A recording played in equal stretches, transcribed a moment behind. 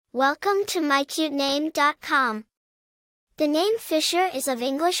Welcome to mycutename.com. The name Fisher is of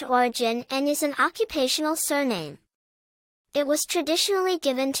English origin and is an occupational surname. It was traditionally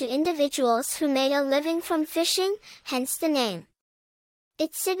given to individuals who made a living from fishing, hence the name.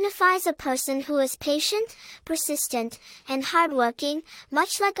 It signifies a person who is patient, persistent, and hardworking,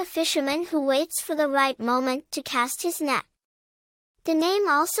 much like a fisherman who waits for the right moment to cast his net. The name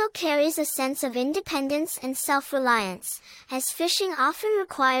also carries a sense of independence and self-reliance, as fishing often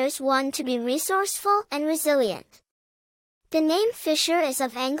requires one to be resourceful and resilient. The name Fisher is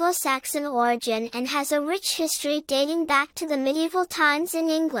of Anglo-Saxon origin and has a rich history dating back to the medieval times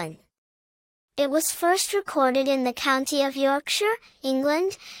in England. It was first recorded in the county of Yorkshire,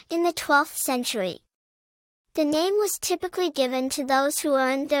 England, in the 12th century. The name was typically given to those who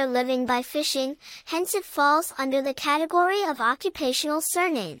earned their living by fishing, hence it falls under the category of occupational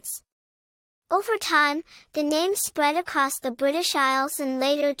surnames. Over time, the name spread across the British Isles and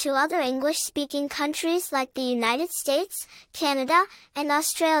later to other English-speaking countries like the United States, Canada, and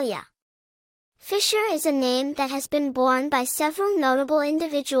Australia. Fisher is a name that has been borne by several notable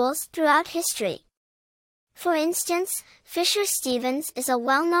individuals throughout history. For instance, Fisher Stevens is a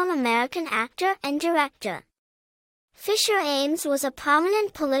well-known American actor and director. Fisher Ames was a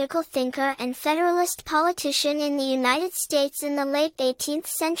prominent political thinker and Federalist politician in the United States in the late 18th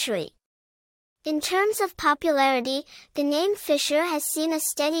century. In terms of popularity, the name Fisher has seen a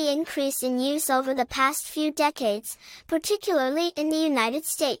steady increase in use over the past few decades, particularly in the United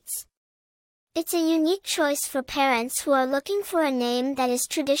States. It's a unique choice for parents who are looking for a name that is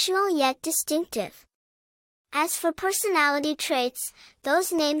traditional yet distinctive. As for personality traits,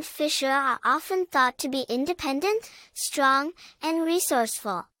 those named Fisher are often thought to be independent, strong, and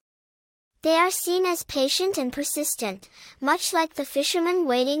resourceful. They are seen as patient and persistent, much like the fisherman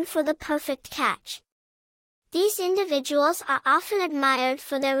waiting for the perfect catch. These individuals are often admired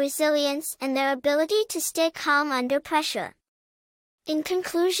for their resilience and their ability to stay calm under pressure. In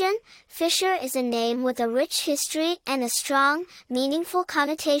conclusion, Fisher is a name with a rich history and a strong, meaningful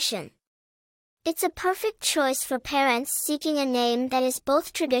connotation. It's a perfect choice for parents seeking a name that is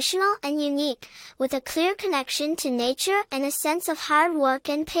both traditional and unique, with a clear connection to nature and a sense of hard work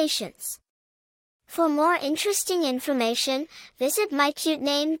and patience. For more interesting information, visit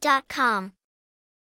mycutename.com.